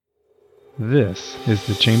This is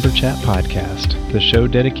the Chamber Chat Podcast, the show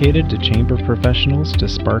dedicated to chamber professionals to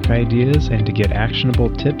spark ideas and to get actionable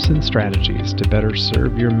tips and strategies to better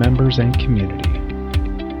serve your members and community.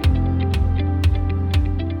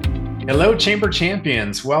 Hello, Chamber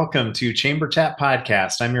Champions. Welcome to Chamber Chat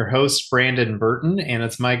Podcast. I'm your host, Brandon Burton, and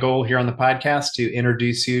it's my goal here on the podcast to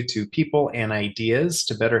introduce you to people and ideas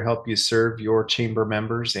to better help you serve your chamber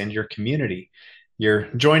members and your community. You're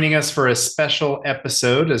joining us for a special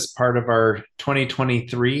episode as part of our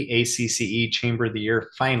 2023 ACCE Chamber of the Year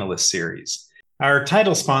Finalist Series. Our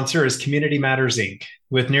title sponsor is Community Matters, Inc.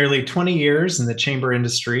 With nearly 20 years in the chamber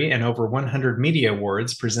industry and over 100 media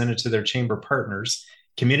awards presented to their chamber partners,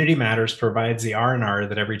 Community Matters provides the R&R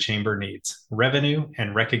that every chamber needs, revenue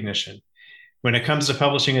and recognition. When it comes to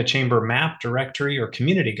publishing a chamber map, directory, or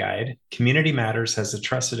community guide, Community Matters has a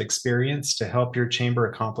trusted experience to help your chamber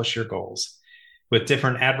accomplish your goals. With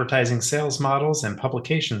different advertising sales models and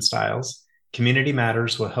publication styles, Community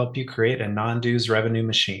Matters will help you create a non-dues revenue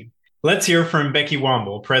machine. Let's hear from Becky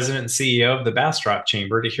Womble, President and CEO of the Bastrop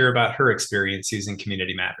Chamber, to hear about her experience using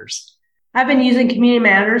Community Matters. I've been using Community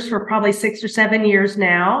Matters for probably 6 or 7 years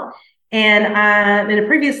now. And in a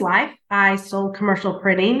previous life, I sold commercial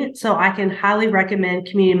printing. So I can highly recommend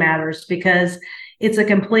Community Matters because it's a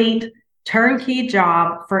complete turnkey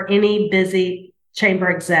job for any busy chamber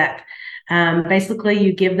exec. Basically,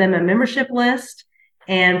 you give them a membership list,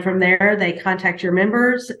 and from there, they contact your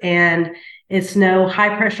members, and it's no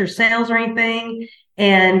high pressure sales or anything.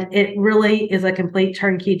 And it really is a complete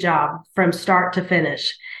turnkey job from start to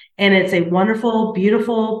finish. And it's a wonderful,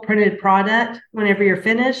 beautiful printed product whenever you're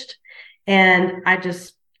finished. And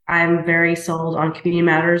I'm very sold on Community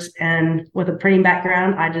Matters. And with a printing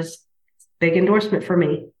background, big endorsement for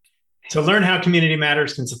me. To learn how Community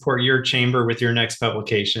Matters can support your chamber with your next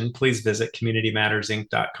publication, please visit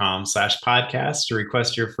communitymattersinc.com/podcast to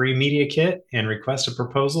request your free media kit and request a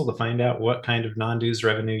proposal to find out what kind of non-dues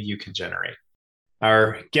revenue you can generate.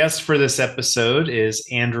 Our guest for this episode is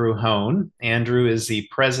Andrew Hoan. Andrew is the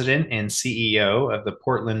president and CEO of the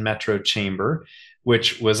Portland Metro Chamber,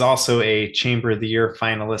 which was also a Chamber of the Year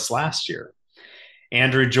finalist last year.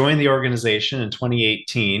 Andrew joined the organization in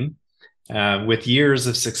 2018 with years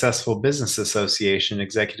of successful business association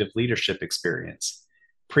executive leadership experience.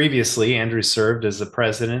 Previously, Andrew served as the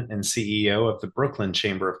president and CEO of the Brooklyn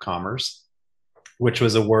Chamber of Commerce, which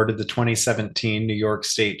was awarded the 2017 New York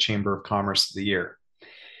State Chamber of Commerce of the Year.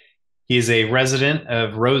 He is a resident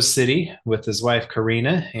of Rose City with his wife,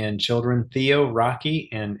 Karina, and children, Theo, Rocky,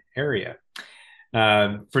 and Aria.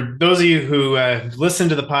 For those of you who listened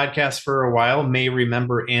to the podcast for a while may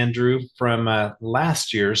remember Andrew from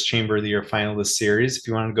last year's Chamber of the Year finalist series. If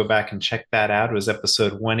you want to go back and check that out, it was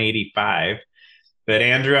episode 185. But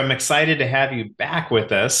Andrew, I'm excited to have you back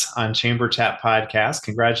with us on Chamber Chat Podcast.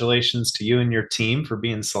 Congratulations to you and your team for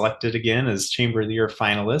being selected again as Chamber of the Year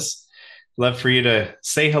finalists. Love for you to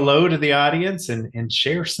say hello to the audience and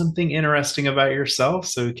share something interesting about yourself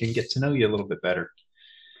so we can get to know you a little bit better.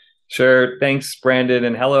 Sure. Thanks, Brandon.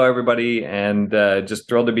 And hello, everybody. And just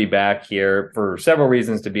thrilled to be back here for several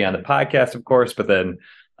reasons, to be on the podcast, of course, but then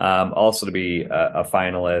also to be a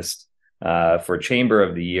finalist for Chamber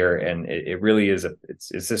of the Year. And it really is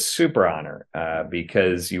it's a super honor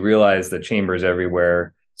because you realize that chambers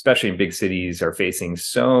everywhere, especially in big cities, are facing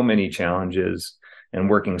so many challenges and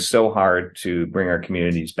working so hard to bring our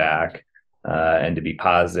communities back and to be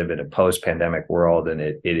positive in a post-pandemic world. And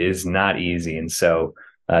it is not easy. And so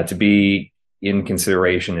to be in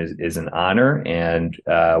consideration is an honor, and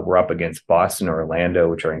we're up against Boston, Orlando,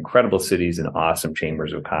 which are incredible cities and awesome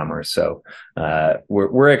chambers of commerce. So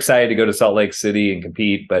we're excited to go to Salt Lake City and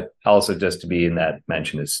compete, but also just to be in that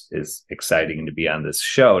mention is exciting, and to be on this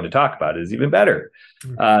show to talk about it is even better.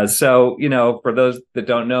 So, for those that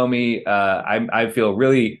don't know me, I feel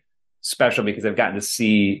really special because I've gotten to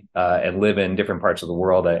see and live in different parts of the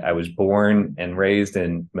world. I was born and raised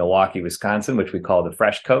in Milwaukee, Wisconsin, which we call the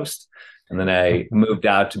Fresh Coast. And then I moved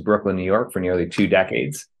out to Brooklyn, New York for nearly 2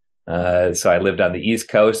 decades. So I lived on the East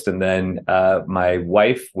Coast. And then my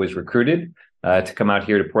wife was recruited to come out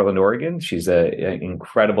here to Portland, Oregon. She's an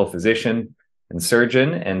incredible physician and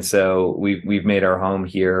surgeon. And so we've made our home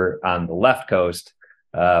here on the left coast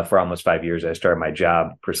for almost 5 years. I started my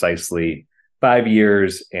job precisely 5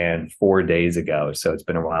 years and 4 days ago. So it's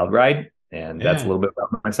been a wild ride, and that's a little bit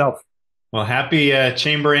about myself. Well, happy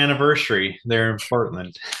chamber anniversary there in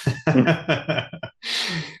Portland.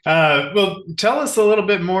 Well, tell us a little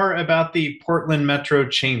bit more about the Portland Metro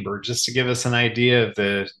Chamber, just to give us an idea of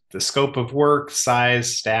the scope of work,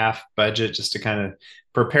 size, staff, budget, just to kind of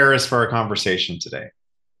prepare us for our conversation today.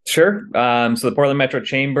 Sure. So the Portland Metro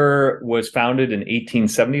Chamber was founded in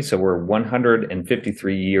 1870. So we're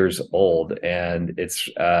 153 years old, and it's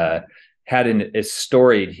had a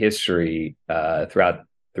storied history throughout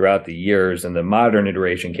the years. And the modern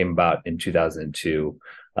iteration came about in 2002,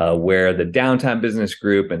 where the Downtown Business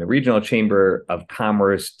Group and the Regional Chamber of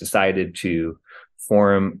Commerce decided to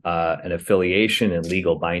form an affiliation and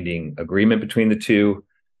legal binding agreement between the two.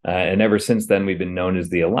 And ever since then, we've been known as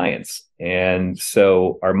the Alliance. And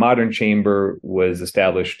so our modern chamber was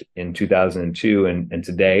established in 2002. And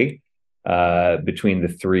today, between the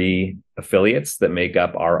three affiliates that make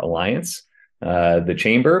up our Alliance, the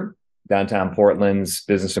Chamber, Downtown Portland's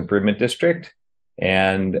Business Improvement District,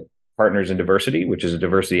 and Partners in Diversity, which is a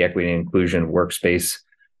diversity, equity, and inclusion workspace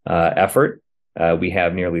effort, we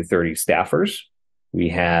have nearly 30 staffers. We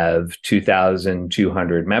have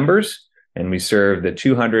 2,200 members. And we serve the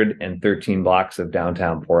 213 blocks of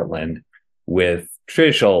downtown Portland with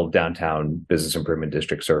traditional downtown business improvement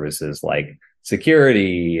district services like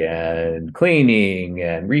security and cleaning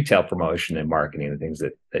and retail promotion and marketing, the things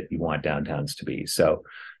that you want downtowns to be. So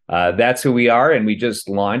that's who we are. And we just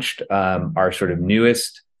launched our sort of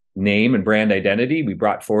newest name and brand identity. We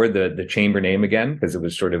brought forward the chamber name again because it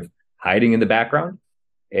was sort of hiding in the background.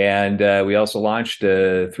 And we also launched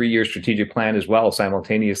a 3-year strategic plan as well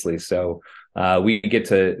simultaneously. So we get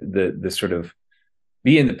to the sort of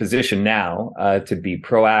be in the position now to be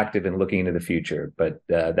proactive and looking into the future. But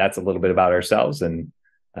that's a little bit about ourselves and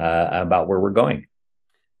about where we're going.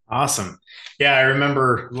 Awesome. Yeah, I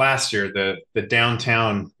remember last year the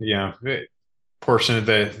downtown, portion of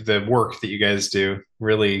the work that you guys do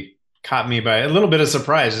really caught me by a little bit of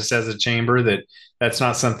surprise, just as a chamber, that's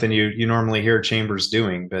not something you normally hear chambers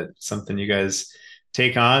doing, but something you guys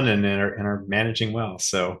take on and are managing well.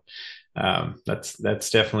 So that's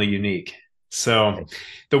definitely unique. So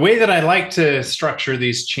the way that I like to structure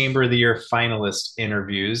these Chamber of the Year finalist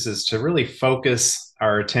interviews is to really focus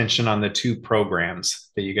our attention on the 2 programs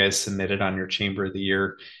that you guys submitted on your Chamber of the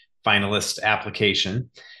Year finalist application.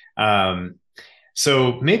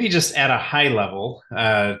 So maybe just at a high level,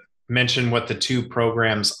 mention what the 2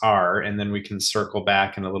 programs are, and then we can circle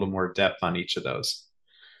back in a little more depth on each of those.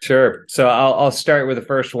 Sure. So I'll start with the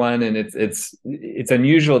first one, and it's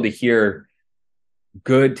unusual to hear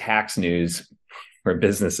good tax news for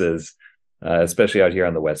businesses, especially out here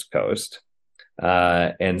on the West Coast.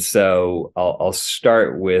 And so I'll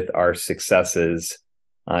start with our successes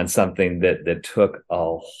on something that took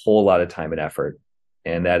a whole lot of time and effort,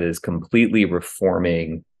 and that is completely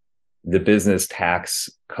reforming the business tax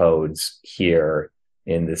codes here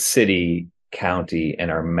in the city, county, and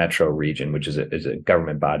our metro region, which is a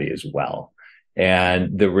government body as well.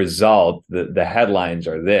 And the result, the headlines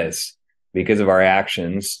are this: because of our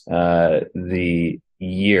actions, the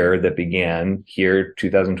year that began here,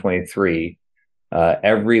 2023,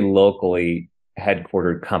 every locally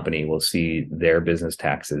headquartered company will see their business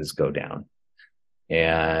taxes go down.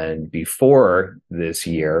 And before this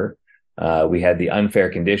year, we had the unfair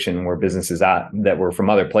condition where businesses that were from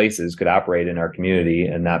other places could operate in our community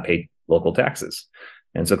and not pay local taxes.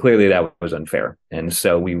 And so clearly that was unfair. And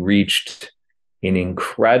so we reached an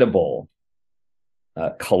incredible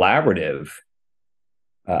collaborative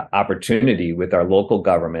opportunity with our local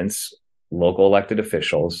governments, local elected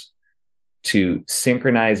officials, to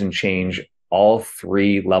synchronize and change all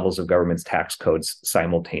 3 levels of government's tax codes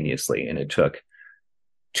simultaneously. And it took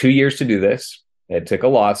 2 years to do this. It took a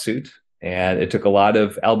lawsuit. And it took a lot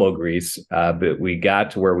of elbow grease, but we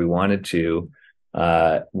got to where we wanted to,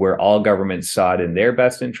 where all governments saw it in their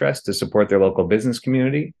best interest to support their local business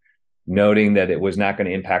community, noting that it was not going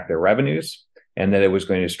to impact their revenues and that it was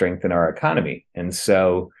going to strengthen our economy. And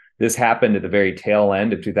so this happened at the very tail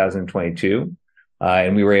end of 2022.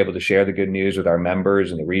 And we were able to share the good news with our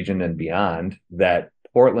members in the region and beyond that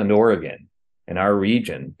Portland, Oregon, and our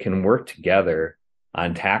region can work together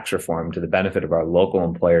on tax reform to the benefit of our local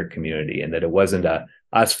employer community, and that it wasn't a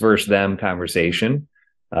us versus them conversation.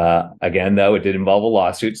 Again, though, it did involve a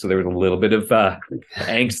lawsuit, so there was a little bit of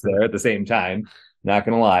angst there at the same time, not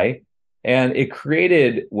going to lie. And it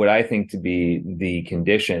created what I think to be the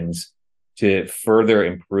conditions to further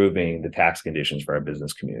improving the tax conditions for our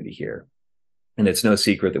business community here. And it's no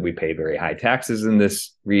secret that we pay very high taxes in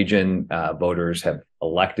this region. Voters have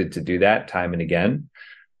elected to do that time and again.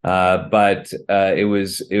 But it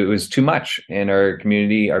was too much, and our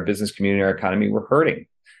community, our business community, our economy were hurting.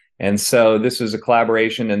 And so this was a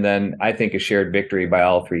collaboration, and then I think a shared victory by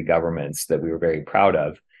all 3 governments that we were very proud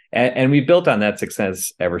of. And we built on that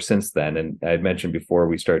success ever since then. And I had mentioned before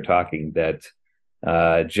we started talking that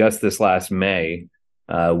just this last May,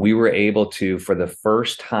 we were able to, for the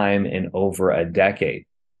first time in over a decade,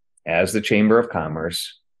 as the Chamber of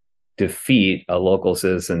Commerce, defeat a local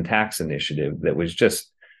citizen tax initiative that was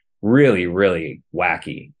just really, really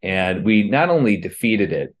wacky. And we not only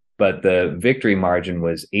defeated it, but the victory margin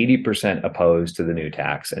was 80% opposed to the new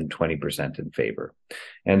tax and 20% in favor.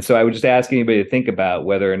 And so I would just ask anybody to think about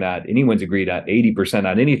whether or not anyone's agreed on 80%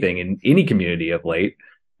 on anything in any community of late,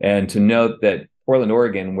 and to note that Portland,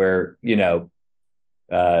 Oregon, where,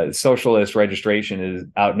 socialist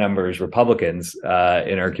registration outnumbers Republicans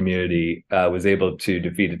in our community, was able to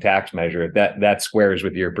defeat a tax measure that squares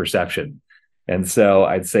with your perception. And so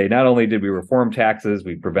I'd say not only did we reform taxes,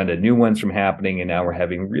 we prevented new ones from happening, and now we're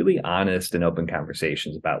having really honest and open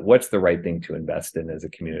conversations about what's the right thing to invest in as a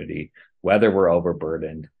community, whether we're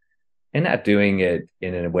overburdened, and not doing it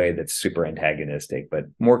in a way that's super antagonistic, but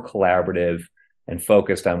more collaborative and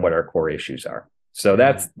focused on what our core issues are. So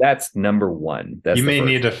that's number one. You may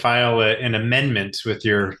need to file an amendment with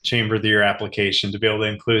your Chamber of the Year application to be able to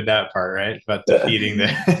include that part, right? But defeating the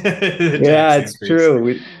yeah, it's increase.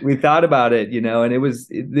 True. We thought about it, and it was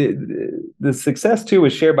the success too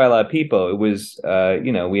was shared by a lot of people. It was,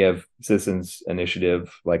 we have citizens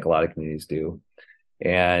initiative like a lot of communities do,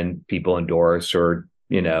 and people endorse or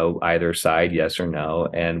either side, yes or no.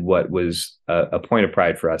 And what was a point of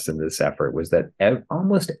pride for us in this effort was that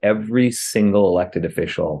almost every single elected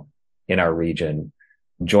official in our region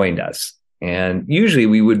joined us. And usually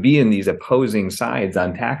we would be in these opposing sides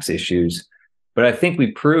on tax issues. But I think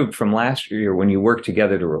we proved from last year, when you work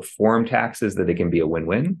together to reform taxes, that it can be a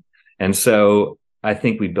win-win. And so I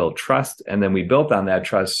think we built trust, and then we built on that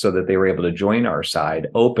trust so that they were able to join our side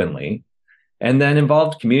openly. And then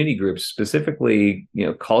involved community groups, specifically,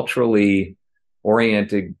 culturally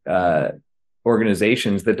oriented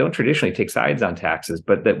organizations that don't traditionally take sides on taxes,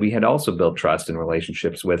 but that we had also built trust and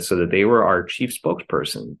relationships with, so that they were our chief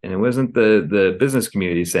spokesperson. And it wasn't the business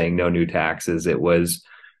community saying no new taxes. It was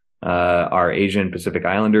our Asian Pacific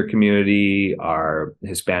Islander community, our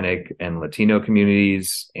Hispanic and Latino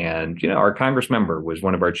communities. And, our Congress member was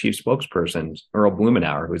one of our chief spokespersons, Earl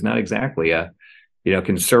Blumenauer, who's not exactly a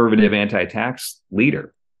conservative anti-tax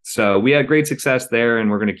leader. So we had great success there,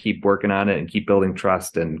 and we're going to keep working on it and keep building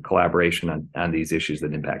trust and collaboration on these issues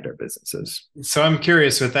that impact our businesses. So I'm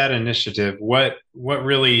curious, with that initiative, what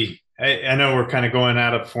really, I know we're kind of going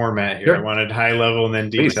out of format here. Sure. I wanted high level and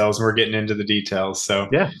then details, and we're getting into the details. So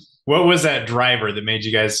what was that driver that made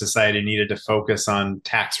you guys decide you needed to focus on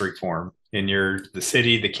tax reform in the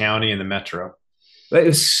city, the county, and the metro? It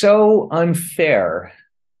was so unfair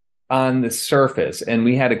on the surface, and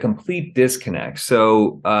we had a complete disconnect.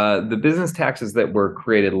 So the business taxes that were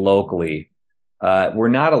created locally were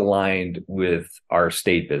not aligned with our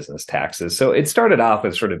state business taxes. So it started off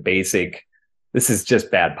as sort of basic, this is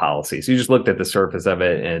just bad policy. So you just looked at the surface of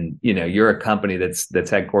it, and you're a company that's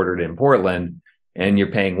headquartered in Portland, and you're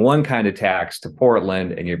paying one kind of tax to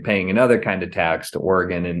Portland, and you're paying another kind of tax to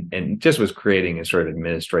Oregon, and just was creating a sort of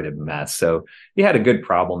administrative mess. So you had a good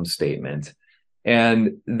problem statement.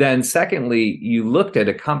 And then secondly, you looked at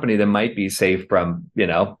a company that might be safe from,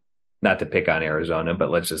 not to pick on Arizona, but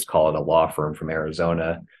let's just call it a law firm from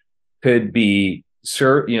Arizona, could be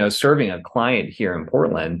serving a client here in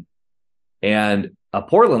Portland, and a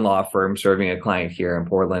Portland law firm serving a client here in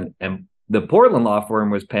Portland, and the Portland law firm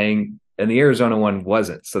was paying and the Arizona one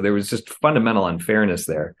wasn't. So there was just fundamental unfairness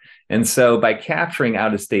there. And so by capturing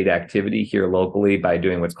out-of-state activity here locally, by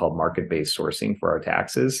doing what's called market-based sourcing for our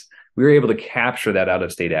taxes, we were able to capture that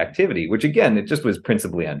out-of-state activity, which again, it just was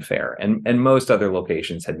principally unfair. And most other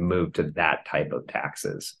locations had moved to that type of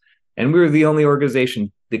taxes. And we were the only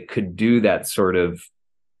organization that could do that sort of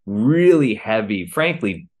really heavy,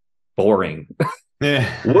 frankly, boring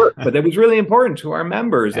work, but that was really important to our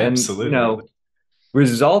members. Absolutely. And,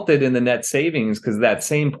 resulted in the net savings, because that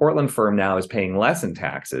same Portland firm now is paying less in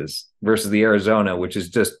taxes versus the Arizona, which is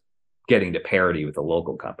just getting to parity with the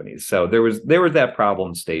local companies. So there was that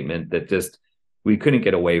problem statement that just we couldn't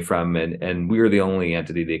get away from, and we were the only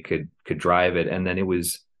entity that could drive it. And then it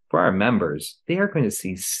was for our members, they are going to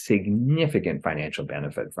see significant financial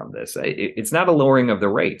benefit from this. It's not a lowering of the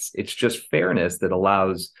rates. It's just fairness that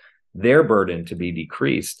allows their burden to be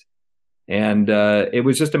decreased. And it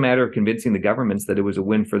was just a matter of convincing the governments that it was a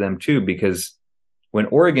win for them too, because when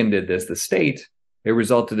Oregon did this, the state, it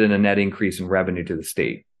resulted in a net increase in revenue to the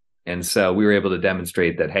state. And so we were able to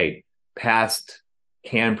demonstrate that, hey, past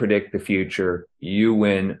can predict the future. You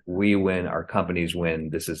win, we win, our companies win.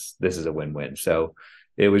 This is a win-win. So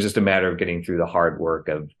it was just a matter of getting through the hard work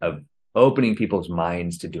of opening people's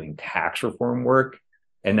minds to doing tax reform work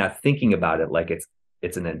and not thinking about it like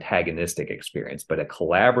it's an antagonistic experience, but a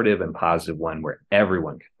collaborative and positive one where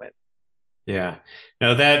everyone can win. Yeah.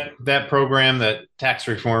 No, that program, that tax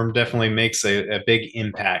reform definitely makes a big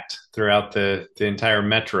impact throughout the entire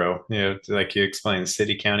metro, like you explained,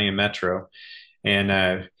 city, county, and metro.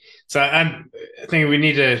 And so I think we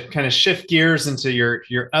need to kind of shift gears into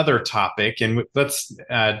your other topic, and let's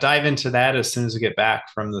dive into that as soon as we get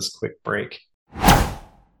back from this quick break.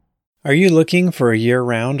 Are you looking for a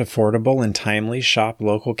year-round, affordable, and timely shop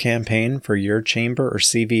local campaign for your chamber or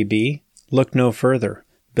CVB? Look no further.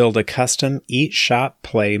 Build a custom Eat, Shop,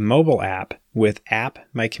 Play mobile app with App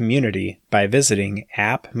My Community by visiting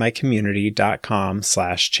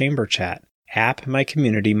appmycommunity.com/chamberchat. App My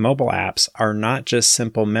Community mobile apps are not just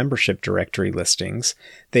simple membership directory listings.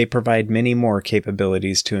 They provide many more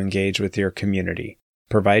capabilities to engage with your community.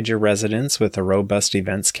 Provide your residents with a robust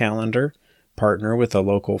events calendar. Partner with a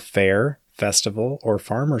local fair, festival, or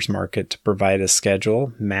farmers market to provide a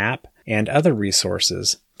schedule, map, and other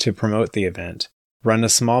resources to promote the event. Run a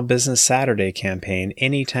small business Saturday campaign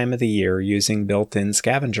any time of the year using built-in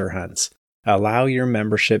scavenger hunts. Allow your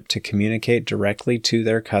membership to communicate directly to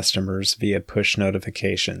their customers via push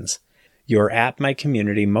notifications. Your App My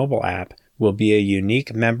Community mobile app will be a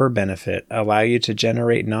unique member benefit, allow you to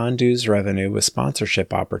generate non-dues revenue with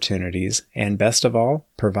sponsorship opportunities, and best of all,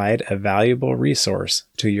 provide a valuable resource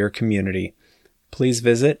to your community. Please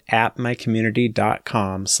visit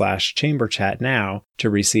appmycommunity.com/chamberchat now to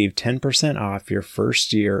receive 10% off your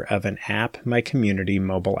first year of an App My Community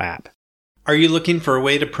mobile app. Are you looking for a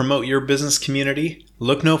way to promote your business community?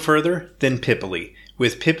 Look no further than Pipily.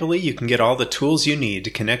 With Pipily, you can get all the tools you need to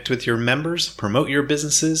connect with your members, promote your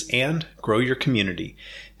businesses, and grow your community.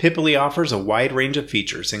 Pipily offers a wide range of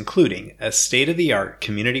features, including a state-of-the-art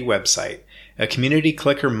community website, a community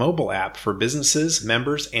clicker mobile app for businesses,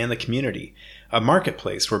 members, and the community, a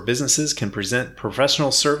marketplace where businesses can present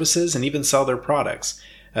professional services and even sell their products,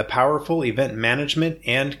 a powerful event management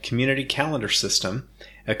and community calendar system,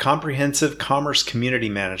 a comprehensive commerce community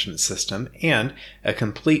management system, and a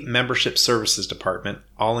complete membership services department,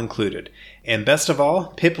 all included. And best of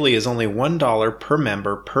all, Pipily is only $1 per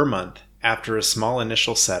member per month after a small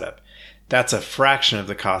initial setup. That's a fraction of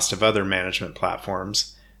the cost of other management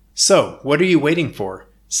platforms. So, what are you waiting for?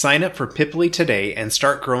 Sign up for Pipily today and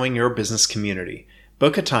start growing your business community.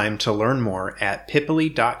 Book a time to learn more at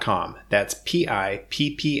pipily.com. That's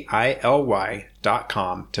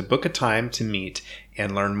PIPPILY.com to book a time to meet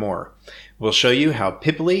and learn more. We'll show you how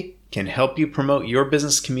Pipily can help you promote your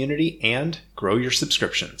business community and grow your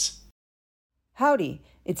subscriptions. Howdy,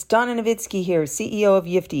 it's Donna Nowitzki here, CEO of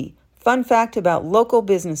Yifty. Fun fact about local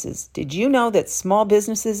businesses. Did you know that small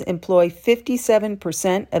businesses employ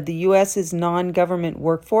 57% of the U.S.'s non-government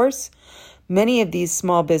workforce? Many of these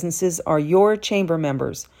small businesses are your chamber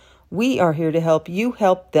members. We are here to help you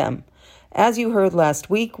help them. As you heard last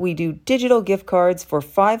week, we do digital gift cards for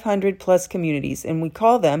 500 plus communities, and we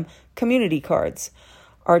call them community cards.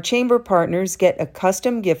 Our chamber partners get a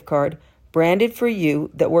custom gift card branded for you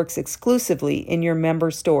that works exclusively in your member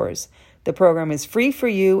stores. The program is free for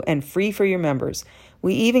you and free for your members.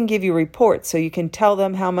 We even give you reports so you can tell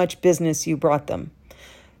them how much business you brought them.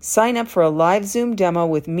 Sign up for a live Zoom demo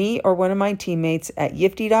with me or one of my teammates at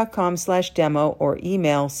yifty.com/demo or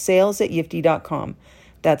email sales@yifty.com.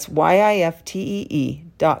 That's YIFTEE.com.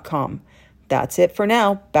 That's it for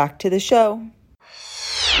now. Back to the show.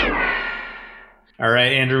 All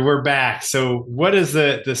right, Andrew, we're back. So what is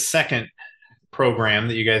the second program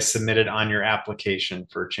that you guys submitted on your application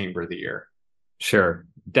for Chamber of the Year? Sure.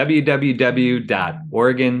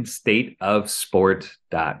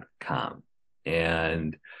 www.oregonstateofsport.com.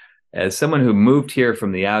 And as someone who moved here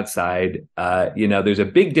from the outside, there's a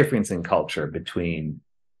big difference in culture between,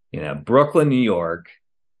 Brooklyn, New York,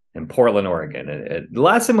 and Portland, Oregon. A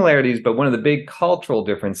lot of similarities, but one of the big cultural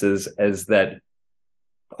differences is that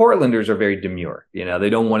Portlanders are very demure. They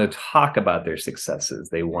don't want to talk about their successes.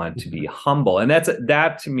 They want to be humble. And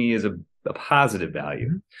that to me is a positive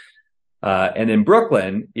value. And in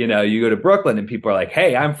Brooklyn, you go to Brooklyn and people are like,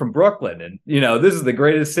 hey, I'm from Brooklyn. And, this is the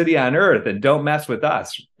greatest city on earth and don't mess with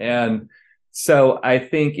us. And so I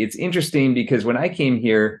think it's interesting because when I came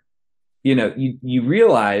here, you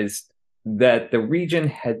realized that the region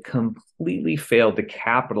had completely failed to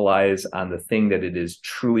capitalize on the thing that it is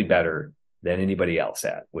truly better than anybody else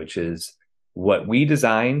at, which is what we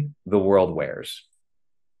design, the world wears.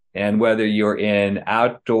 And whether you're in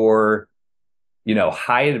outdoor,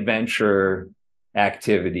 high adventure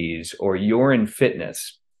activities or you're in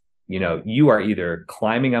fitness, you are either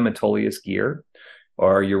climbing on Metolius gear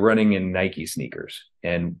or you're running in Nike sneakers.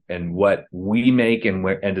 And what we make and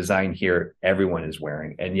design here, everyone is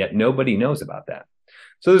wearing. And yet nobody knows about that.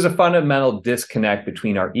 So there's a fundamental disconnect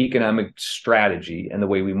between our economic strategy and the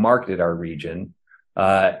way we marketed our region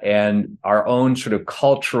and our own sort of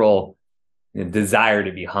cultural desire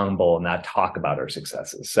to be humble and not talk about our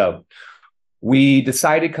successes. So we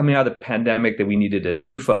decided coming out of the pandemic that we needed to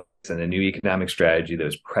focus on a new economic strategy that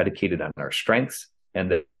was predicated on our strengths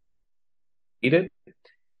and that needed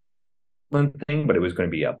thing, but it was going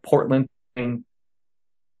to be a Portland thing.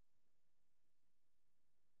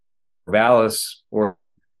 Corvallis or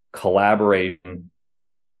collaborating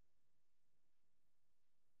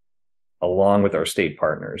along with our state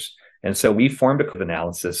partners. And so we formed a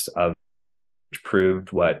analysis of which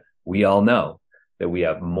proved what we all know, that we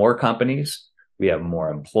have more companies, we have more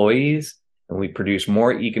employees, and we produce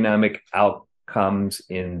more economic outcomes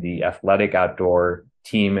in the athletic, outdoor,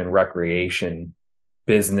 team, and recreation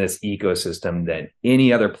business ecosystem than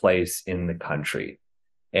any other place in the country.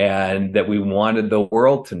 And that we wanted the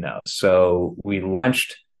world to know. So we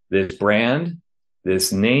launched this brand,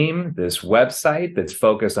 this name, this website that's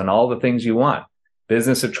focused on all the things you want: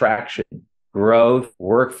 business attraction, growth,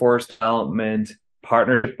 workforce development,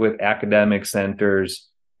 partnership with academic centers,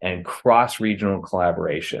 and cross-regional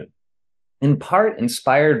collaboration. In part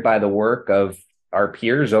inspired by the work of our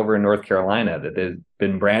peers over in North Carolina that have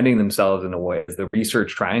been branding themselves in a way as the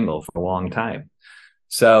research triangle for a long time.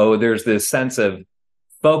 So there's this sense of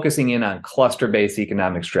focusing in on cluster-based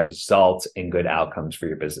economic stress results and good outcomes for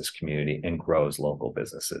your business community and grows local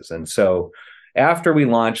businesses. And so after we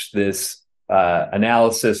launched this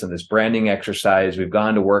analysis and this branding exercise, we've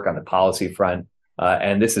gone to work on the policy front.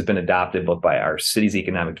 And this has been adopted both by our city's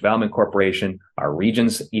Economic Development Corporation, our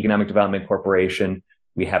region's Economic Development Corporation.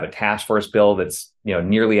 We have a task force bill that's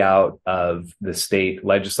nearly out of the state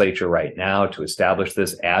legislature right now to establish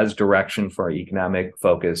this as direction for our economic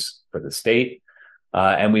focus for the state.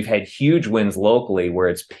 And we've had huge wins locally where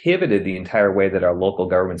it's pivoted the entire way that our local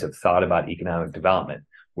governments have thought about economic development,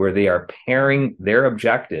 where they are pairing their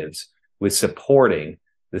objectives with supporting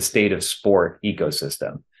the state of sport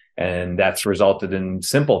ecosystem. And that's resulted in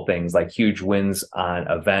simple things like huge wins on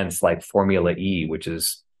events like Formula E, which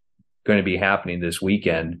is going to be happening this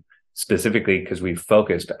weekend, specifically because we've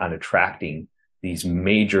focused on attracting these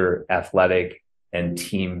major athletic and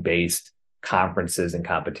team-based conferences and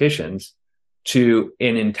competitions to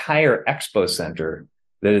an entire expo center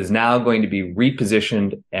that is now going to be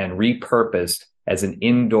repositioned and repurposed as an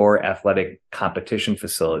indoor athletic competition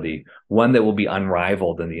facility, one that will be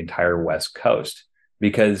unrivaled in the entire West Coast,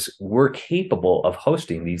 because we're capable of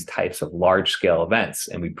hosting these types of large-scale events.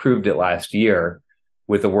 And we proved it last year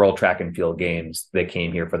with the World Track and Field Games that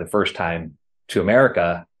came here for the first time to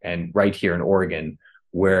America and right here in Oregon,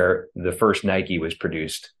 where the first Nike was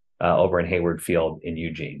produced over in Hayward Field in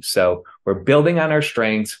Eugene. So we're building on our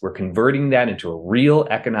strengths. We're converting that into a real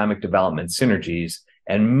economic development synergies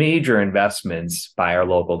and major investments by our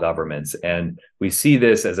local governments. And we see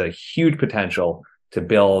this as a huge potential to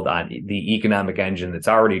build on the economic engine that's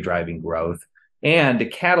already driving growth and to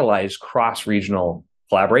catalyze cross-regional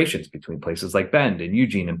collaborations between places like Bend and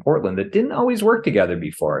Eugene and Portland that didn't always work together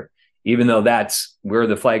before, even though we're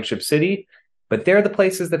the flagship city. But they're the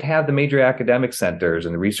places that have the major academic centers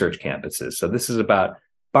and the research campuses. So this is about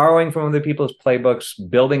borrowing from other people's playbooks,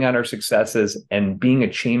 building on our successes, and being a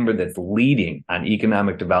chamber that's leading on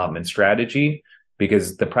economic development strategy,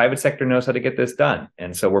 because the private sector knows how to get this done.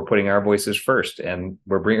 And so we're putting our voices first, and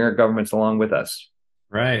we're bringing our governments along with us.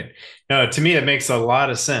 Right. No, to me, it makes a lot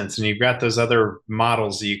of sense. And you've got those other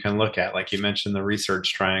models that you can look at, like you mentioned, the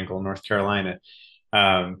research triangle, North Carolina.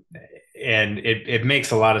 And it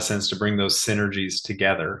makes a lot of sense to bring those synergies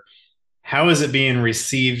together. How is it being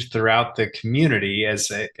received throughout the community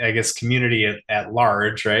as, I guess, community at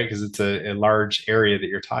large, right? Because it's a large area that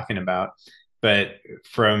you're talking about. But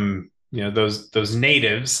from, those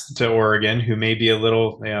natives to Oregon who may be a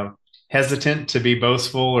little, hesitant to be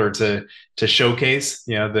boastful or to showcase,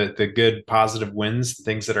 the good positive wins,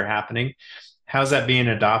 things that are happening. How's that being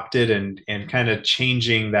adopted and kind of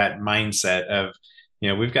changing that mindset of,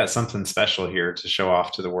 we've got something special here to show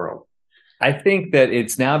off to the world? I think that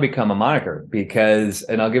it's now become a moniker because,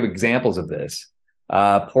 and I'll give examples of this.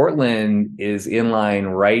 Portland is in line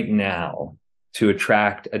right now to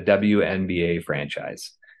attract a WNBA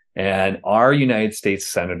franchise. And our United States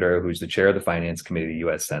Senator, who's the chair of the Finance Committee of the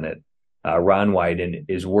U.S. Senate, Ron Wyden,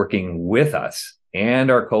 is working with us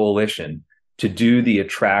and our coalition to do the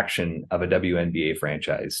attraction of a WNBA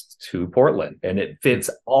franchise to Portland. And it fits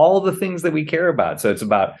all the things that we care about. So it's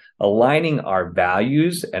about aligning our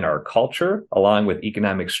values and our culture along with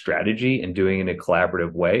economic strategy and doing it in a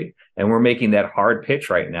collaborative way. And we're making that hard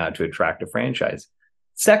pitch right now to attract a franchise.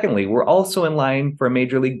 Secondly, we're also in line for a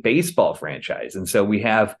Major League Baseball franchise. And so we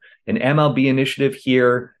have an MLB initiative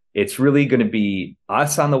here. It's really going to be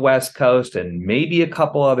us on the West Coast and maybe a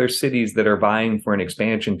couple other cities that are vying for an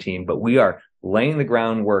expansion team. But we are laying the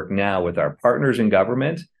groundwork now with our partners in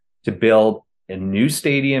government to build a new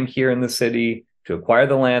stadium here in the city, to acquire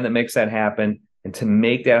the land that makes that happen, and to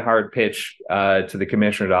make that hard pitch to the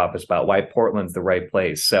commissioner's office about why Portland's the right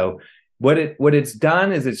place. So what it's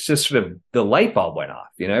done is it's just sort of the light bulb went off.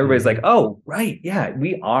 Everybody's like, oh, right. Yeah,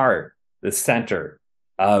 we are the center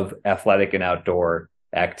of athletic and outdoor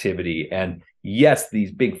activity. And yes,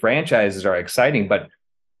 these big franchises are exciting, but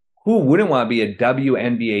who wouldn't want to be a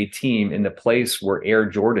WNBA team in the place where Air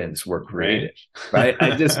Jordans were created, right?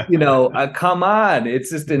 I just, come on.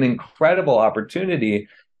 It's just an incredible opportunity.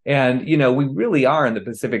 And, we really are in the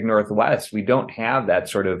Pacific Northwest. We don't have that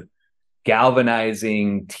sort of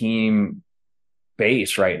galvanizing team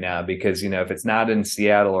base right now because, if it's not in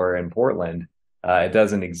Seattle or in Portland, it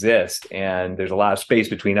doesn't exist. And there's a lot of space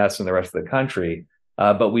between us and the rest of the country.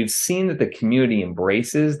 But we've seen that the community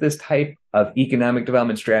embraces this type of economic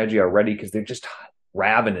development strategy already because they're just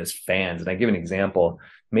ravenous fans. And I give an example.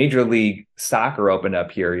 Major League Soccer opened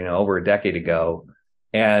up here, over a decade ago.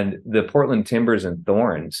 And the Portland Timbers and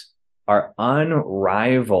Thorns are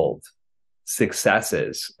unrivaled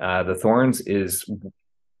successes. The Thorns is,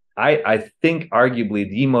 I think, arguably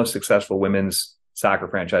the most successful women's soccer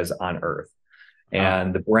franchise on earth.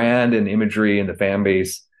 And the brand and imagery and the fan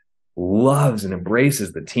base loves and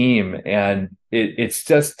embraces the team. And it's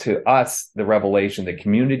just, to us, the revelation that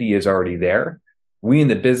community is already there. We in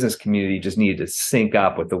the business community just needed to sync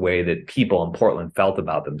up with the way that people in Portland felt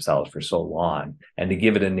about themselves for so long and to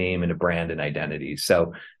give it a name and a brand and identity.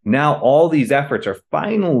 So now all these efforts are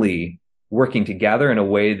finally working together in a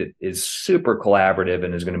way that is super collaborative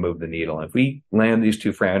and is going to move the needle. And if we land these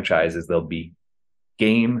two franchises, they'll be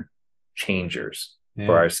game changers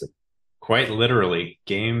for our city. Quite literally,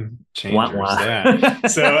 game changers. Wah, wah.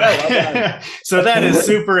 Yeah. So that is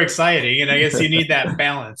super exciting, and I guess you need that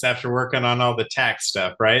balance after working on all the tax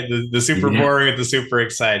stuff, right? The super boring with the super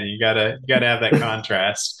exciting. You gotta have that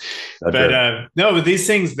contrast. But these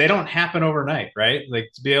things, they don't happen overnight, right?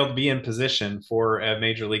 Like, to be able to be in position for a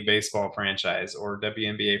Major League Baseball franchise or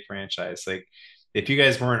WNBA franchise, like, if you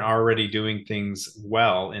guys weren't already doing things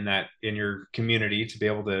well in your community to be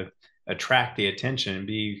able to attract the attention and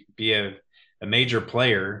be a major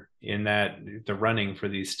player in the running for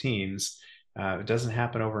these teams, it doesn't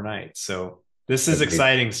happen overnight. So this is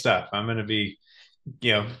exciting stuff. I'm going to be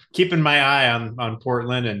keeping my eye on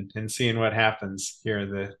Portland and seeing what happens here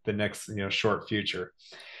in the next short future.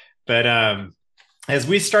 But as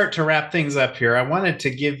we start to wrap things up here, I wanted to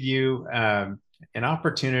give you an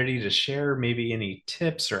opportunity to share maybe any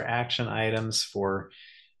tips or action items for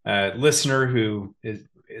a listener who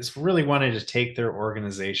is really wanting to take their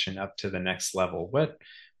organization up to the next level. What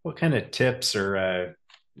kind of tips or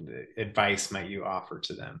advice might you offer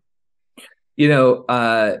to them?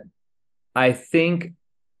 I think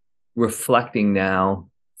reflecting now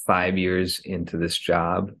 5 years into this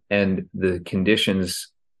job and the conditions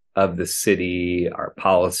of the city, our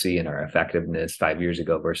policy and our effectiveness 5 years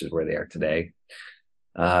ago versus where they are today,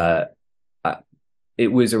 it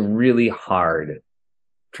was a really hard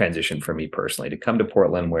transition for me personally to come to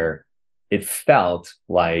Portland, where it felt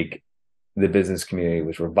like the business community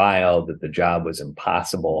was reviled, that the job was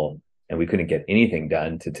impossible and we couldn't get anything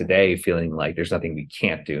done, to today feeling like there's nothing we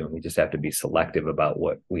can't do. And we just have to be selective about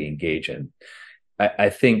what we engage in. I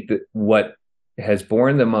think that what has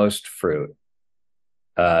borne the most fruit,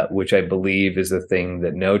 which I believe is the thing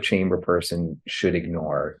that no chamber person should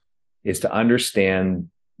ignore, is to understand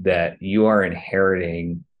that you are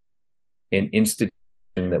inheriting an institution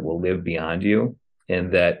that will live beyond you,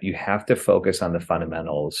 and that you have to focus on the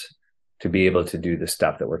fundamentals to be able to do the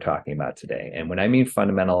stuff that we're talking about today. And when I mean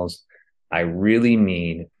fundamentals, I really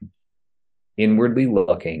mean inwardly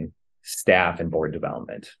looking staff and board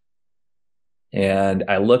development. And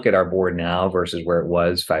I look at our board now versus where it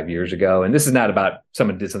was 5 years ago. And this is not about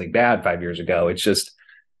someone did something bad 5 years ago. It's just,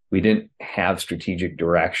 we didn't have strategic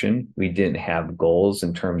direction. We didn't have goals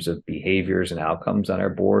in terms of behaviors and outcomes on our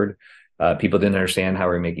board. People didn't understand how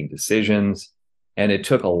we're making decisions. And it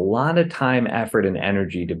took a lot of time, effort, and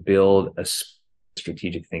energy to build a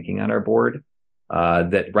strategic thinking on our board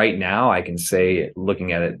that right now I can say,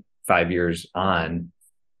 looking at it 5 years on,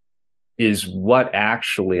 is what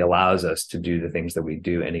actually allows us to do the things that we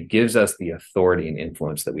do. And it gives us the authority and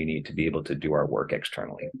influence that we need to be able to do our work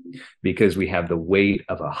externally, because we have the weight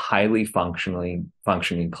of a highly functioning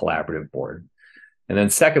collaborative board. And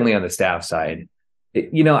then secondly, on the staff side,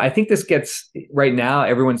 I think this gets right now,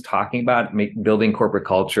 everyone's talking about building corporate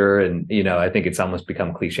culture. And, I think it's almost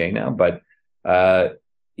become cliche now, but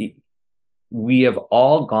we have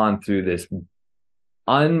all gone through this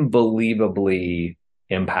unbelievably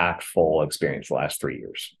impactful experience the last 3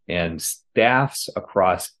 years, and staffs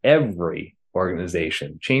across every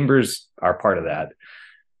organization, chambers are part of that,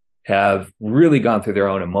 have really gone through their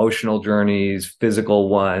own emotional journeys, physical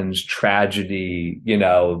ones, tragedy,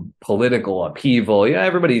 political upheaval.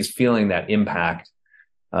 Everybody's feeling that impact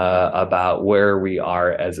about where we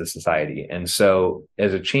are as a society. And so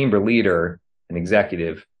as a chamber leader and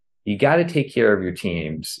executive, you got to take care of your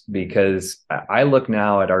teams, because I look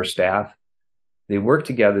now at our staff, they work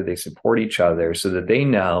together, they support each other, so that they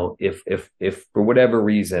know if for whatever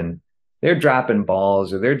reason they're dropping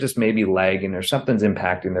balls, or they're just maybe lagging, or something's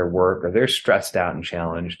impacting their work, or they're stressed out and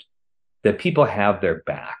challenged, that people have their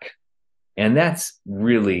back. And that's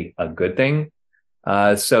really a good thing.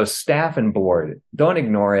 So staff and board, don't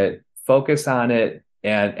ignore it, focus on it.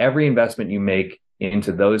 And every investment you make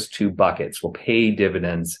into those two buckets will pay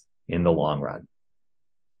dividends in the long run.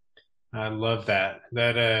 I love that.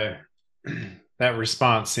 That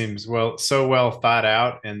response seems so well thought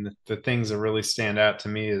out. And the things that really stand out to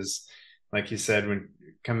me is, like you said, when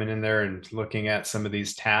coming in there and looking at some of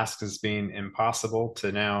these tasks as being impossible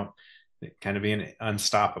to now kind of being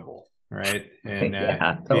unstoppable, right? And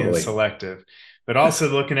totally. Being selective, but also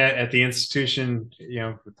looking at the institution,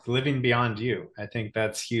 living beyond you. I think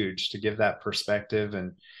that's huge, to give that perspective,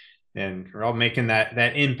 and we're all making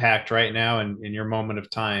that impact right now in your moment of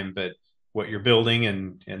time, but what you're building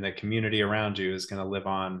and the community around you is going to live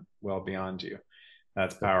on well beyond you.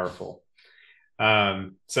 That's powerful.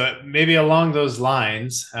 So maybe along those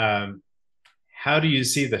lines, how do you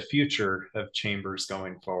see the future of chambers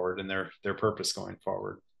going forward and their purpose going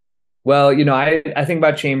forward? Well, I think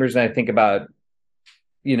about chambers, and I think about,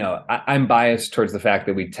 I'm biased towards the fact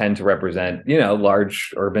that we tend to represent,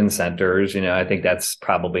 large urban centers. I think that's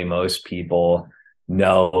probably, most people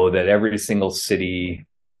know that every single city,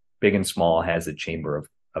 big and small, has a chamber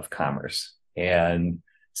of commerce, and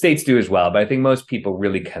states do as well. But I think most people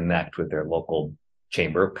really connect with their local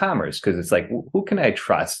chamber of commerce, because it's like, who can I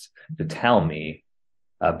trust to tell me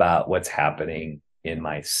about what's happening in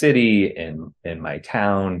my city, in my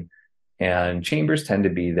town? And chambers tend to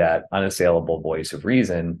be that unassailable voice of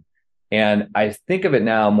reason. And I think of it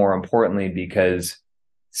now more importantly because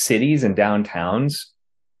cities and downtowns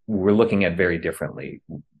we're looking at very differently.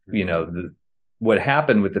 What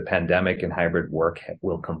happened with the pandemic and hybrid work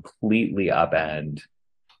will completely upend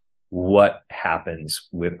what happens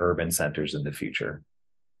with urban centers in the future.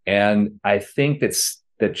 And I think that's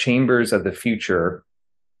the chambers of the future,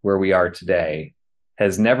 where we are today,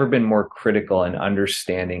 has never been more critical in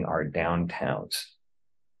understanding our downtowns.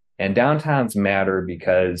 And downtowns matter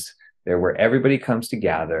because they're where everybody comes to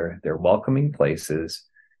gather, they're welcoming places.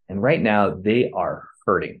 And right now they are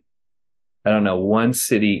hurting. I don't know one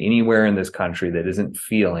city anywhere in this country that isn't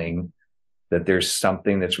feeling that there's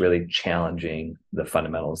something that's really challenging the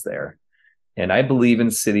fundamentals there. And I believe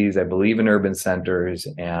in cities, I believe in urban centers,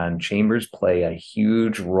 and chambers play a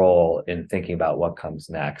huge role in thinking about what comes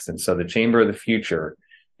next. And so the Chamber of the Future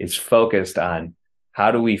is focused on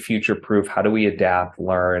how do we future-proof, how do we adapt,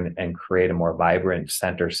 learn, and create a more vibrant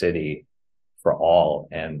center city for all.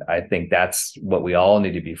 And I think that's what we all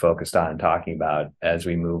need to be focused on and talking about as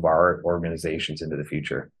we move our organizations into the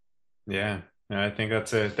future. Yeah, I think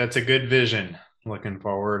that's a good vision looking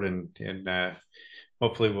forward, and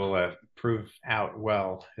hopefully will prove out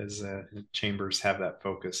well as chambers have that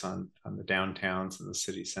focus on the downtowns and the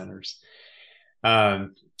city centers.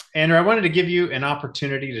 Andrew, I wanted to give you an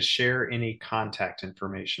opportunity to share any contact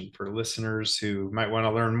information for listeners who might want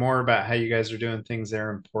to learn more about how you guys are doing things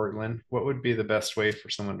there in Portland. What would be the best way for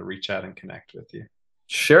someone to reach out and connect with you?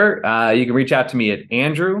 Sure. You can reach out to me at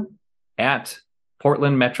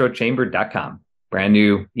andrew@portlandmetrochamber.com. Brand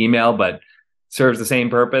new email, but serves the same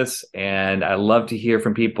purpose. And I love to hear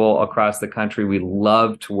from people across the country. We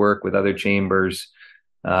love to work with other chambers.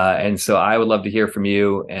 And so I would love to hear from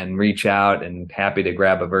you and reach out, and happy to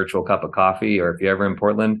grab a virtual cup of coffee. Or if you're ever in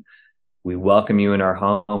Portland, we welcome you in our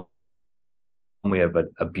home. We have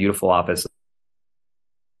a beautiful office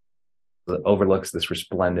that overlooks this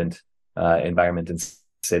resplendent environment and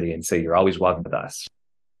city. And so you're always welcome with us.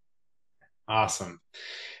 Awesome.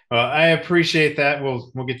 Well, I appreciate that.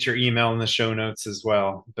 We'll get your email in the show notes as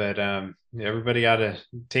well. But everybody ought to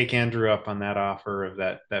take Andrew up on that offer of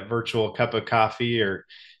that virtual cup of coffee, or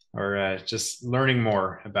just learning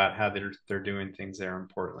more about how they're doing things there in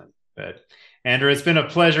Portland. But Andrew, it's been a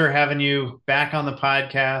pleasure having you back on the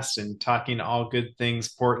podcast and talking all good things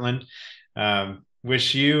Portland.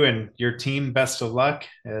 wish you and your team best of luck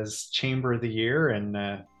as Chamber of the Year,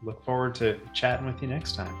 and look forward to chatting with you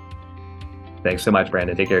next time. Thanks so much,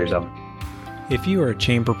 Brandon. Take care of yourself. If you are a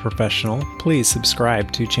Chamber professional, please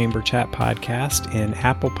subscribe to Chamber Chat Podcast in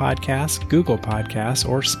Apple Podcasts, Google Podcasts,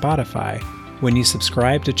 or Spotify. When you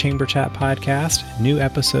subscribe to Chamber Chat Podcast, new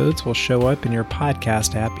episodes will show up in your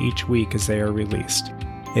podcast app each week as they are released.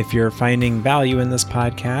 If you're finding value in this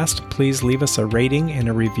podcast, please leave us a rating and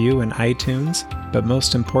a review in iTunes. But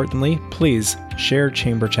most importantly, please share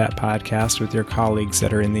Chamber Chat Podcast with your colleagues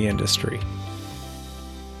that are in the industry.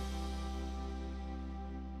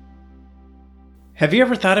 Have you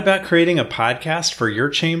ever thought about creating a podcast for your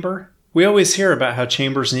chamber? We always hear about how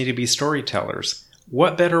chambers need to be storytellers.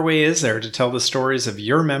 What better way is there to tell the stories of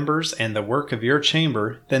your members and the work of your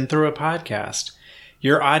chamber than through a podcast?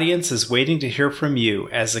 Your audience is waiting to hear from you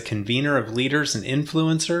as a convener of leaders and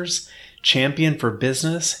influencers, champion for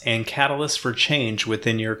business, and catalyst for change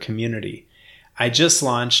within your community. I just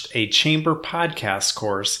launched a Chamber podcast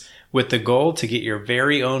course with the goal to get your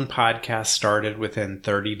very own podcast started within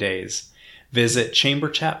 30 days. Visit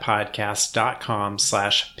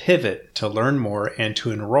chamberchatpodcast.com/pivot to learn more and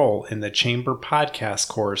to enroll in the Chamber podcast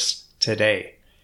course today.